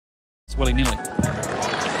willy-nilly.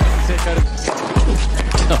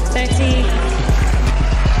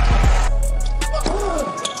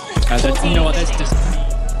 30. You know what, that's just...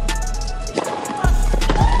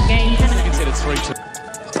 Game. I consider 3-2.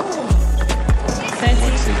 30.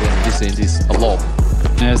 Once again, this end is a lob.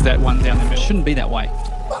 There's that one down there. It shouldn't be that way.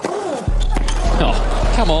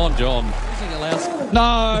 Oh, come on, John. Anything allows... No,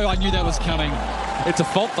 I knew that was coming. It's a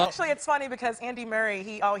fault, but... Actually, it's funny because Andy Murray,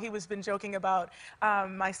 he was been joking about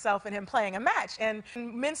myself and him playing a match. And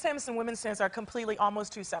men's tennis and women's tennis are completely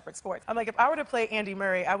almost two separate sports. I'm like, if I were to play Andy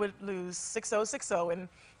Murray, I would lose 6-0, 6-0 in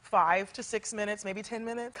 5 to 6 minutes, maybe 10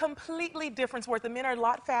 minutes. Completely different sport. The men are a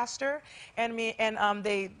lot faster, and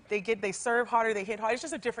they serve harder, they hit harder. It's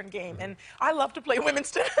just a different game. And I love to play women's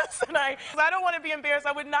tennis, and I don't want to be embarrassed.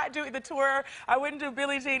 I would not do the tour. I wouldn't do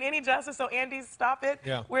Billie Jean any justice. So Andy, stop it.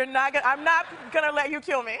 Yeah. I'm not gonna let you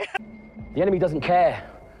kill me. The enemy doesn't care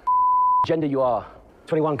gender you are.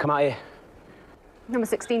 21, come out here. Number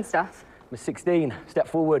 16 stuff. Number 16, step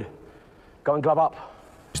forward. Go and glove up.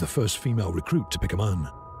 She's the first female recruit to pick a man.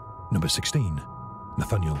 Number 16,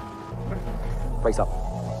 Nathaniel. Brace up.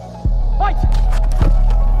 Fight!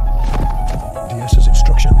 DS's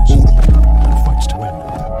instructions and fights to win.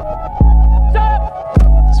 Stop!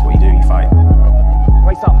 That's what you do, you fight.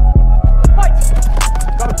 Brace up. Fight!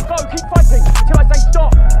 Go, keep fighting until I say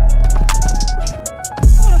stop.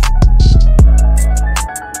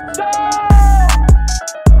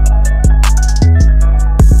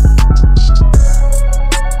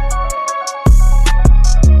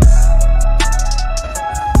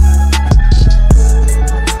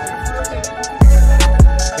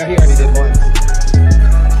 He already did once.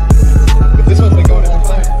 But this one's been going on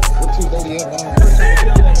time. We're 2:30 in now.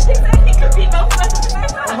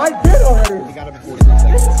 I might did already. He got him in 43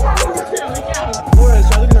 seconds. Laura's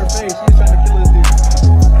trying to look at her face. She's trying to kill this dude.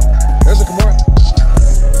 There's a Kimura.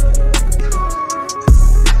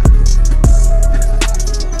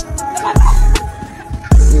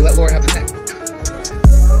 We let Laura have the tank.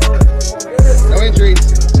 No injuries.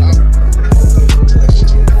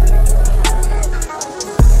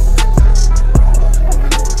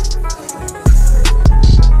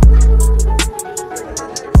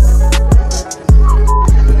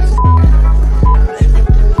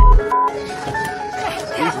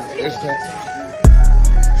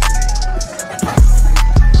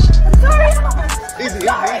 Easy.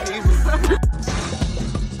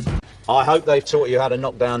 I hope they've taught you how to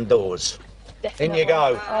knock down doors. In you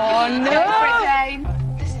go. Oh, no.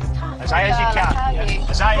 As high as you can.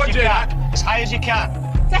 As high as you can. As high as you can.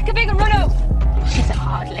 Take a big run up. She's a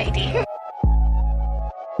hard lady.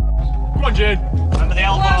 Come on, June. Remember the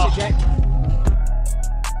elbow.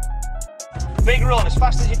 Big run as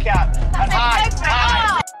fast as you can. And high.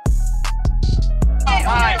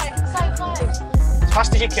 So close. As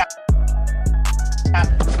fast as you can.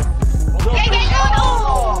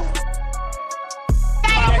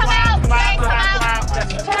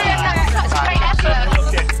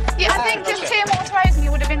 Yeah, I think just 2 more throws and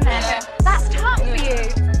you would have been there. That's tough for you.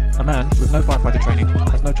 A man with no firefighter training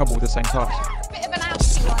has no trouble with the same task. Bit of an out.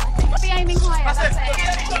 Be aiming higher. That's it.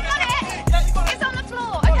 He's got it. It's on the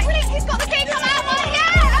floor. Okay, brilliant. He's got the key. Come out.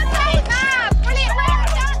 Yeah. Okay, man. Brilliant. Well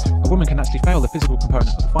done. A woman can actually fail the physical component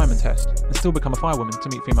of the fireman test and still become a firewoman to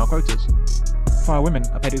meet female quotas. Firewomen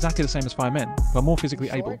are paid exactly the same as firemen, who are more physically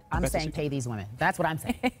able. I'm saying pay these women. That's what I'm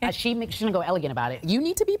saying. She shouldn't go elegant about it. You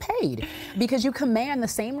need to be paid because you command the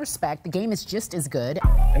same respect. The game is just as good.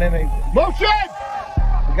 And then they... Motion!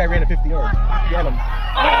 The guy ran a 50 yards. Get him.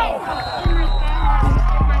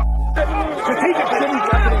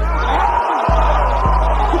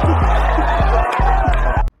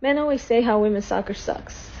 Men always say how women's soccer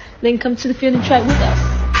sucks. Then come to the field and try it with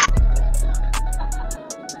us.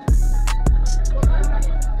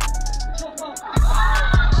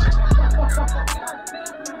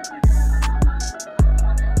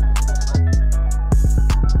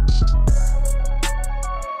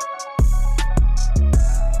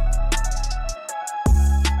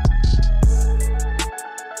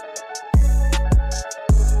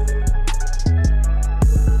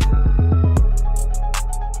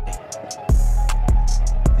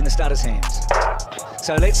 Starter's hands.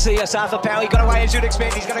 So let's see Asafa Power. He got away as you'd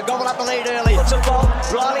expect. He's going to gobble up the lead early. Lots of ball.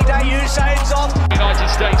 Riley Day Usain's on. United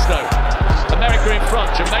States though. America in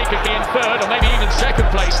front. Jamaica being third or maybe even second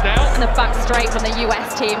place now. The back straight from the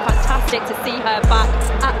US team. Fantastic to see her back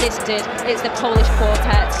at this did. It's the Polish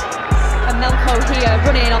quartet. And Melko here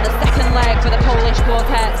running on the second leg for the Polish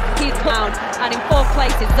quartet. He's down. And in fourth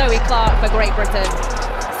place is Zoe Clark for Great Britain.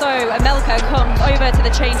 So Amelko comes over to the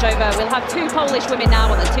changeover. We'll have 2 Polish women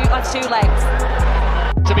now on the last two legs.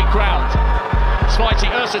 To be crowned Svite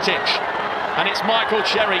Ercetic, and it's Michael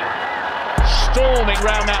Cherry storming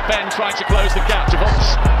round that bend, trying to close the gap to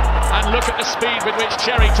Vox. And look at the speed with which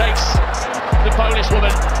Cherry takes the Polish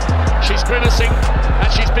woman. She's grimacing, and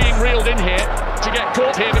she's being reeled in here to get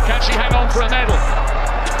caught here, but can she hang on for a medal?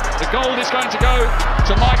 The gold is going to go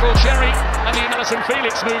to Michael Cherry, and the Alison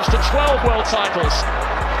Felix moves to 12 world titles.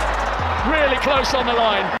 Really close on the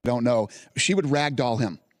line. Don't know. She would ragdoll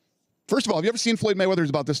him. First of all, have you ever seen Floyd Mayweather? He's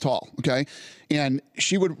about this tall, okay? And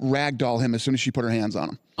she would ragdoll him as soon as she put her hands on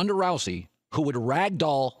him. Under Rousey, who would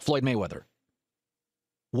ragdoll Floyd Mayweather,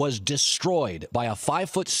 was destroyed by a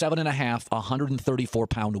 5'7.5",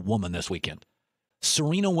 134-pound woman this weekend.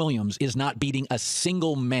 Serena Williams is not beating a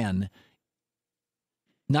single man.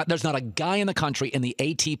 There's not a guy in the country in the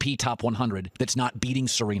ATP Top 100 that's not beating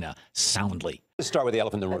Serena soundly. Let's start with the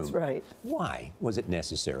elephant in the room. That's right. Why was it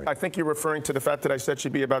necessary? I think you're referring to the fact that I said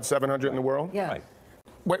she'd be about 700 in the world? Yeah. Right.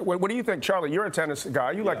 What do you think, Charlie? You're a tennis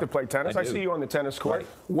guy. You like to play tennis. I see you on the tennis court. Right.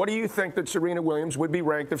 What do you think that Serena Williams would be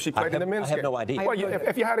ranked if she played in the men's game? I have no idea. Well,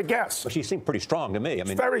 if you had a guess. Well, she seemed pretty strong to me. I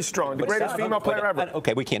mean, very strong. The greatest female player ever.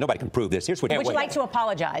 Okay, we can't. Nobody can prove this. Here's what. Would you like to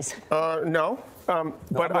apologize? No.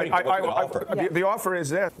 But the offer is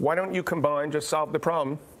this. Why don't you combine, just solve the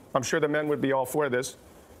problem? I'm sure the men would be all for this.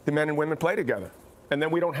 The men and women play together. And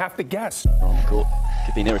then we don't have to guess. Oh, cool.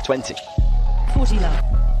 Could be near 20. 40 love.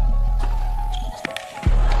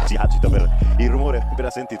 Si agita per il rumore appena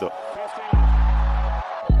sentito.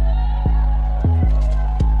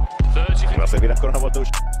 Va a servire ancora una volta.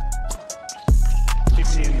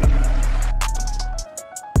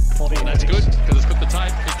 That's good, because it's got the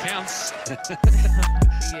type, it counts. He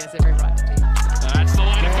has every right to be. That's the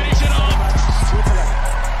line to finish it off.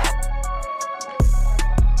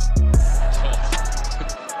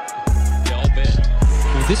 Yeah, I'll bet.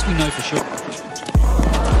 Well, this we know for sure.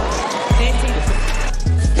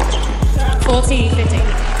 40, 50.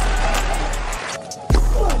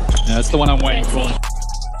 Yeah, that's the one I'm waiting for.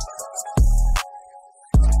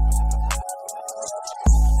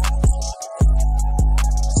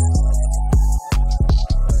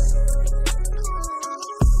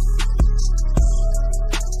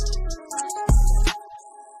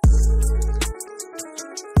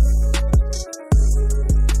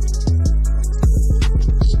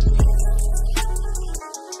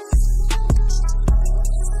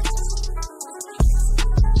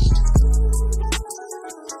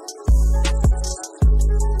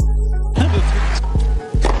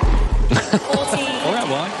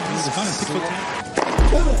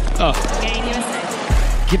 Oh.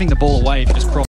 Giving the ball away just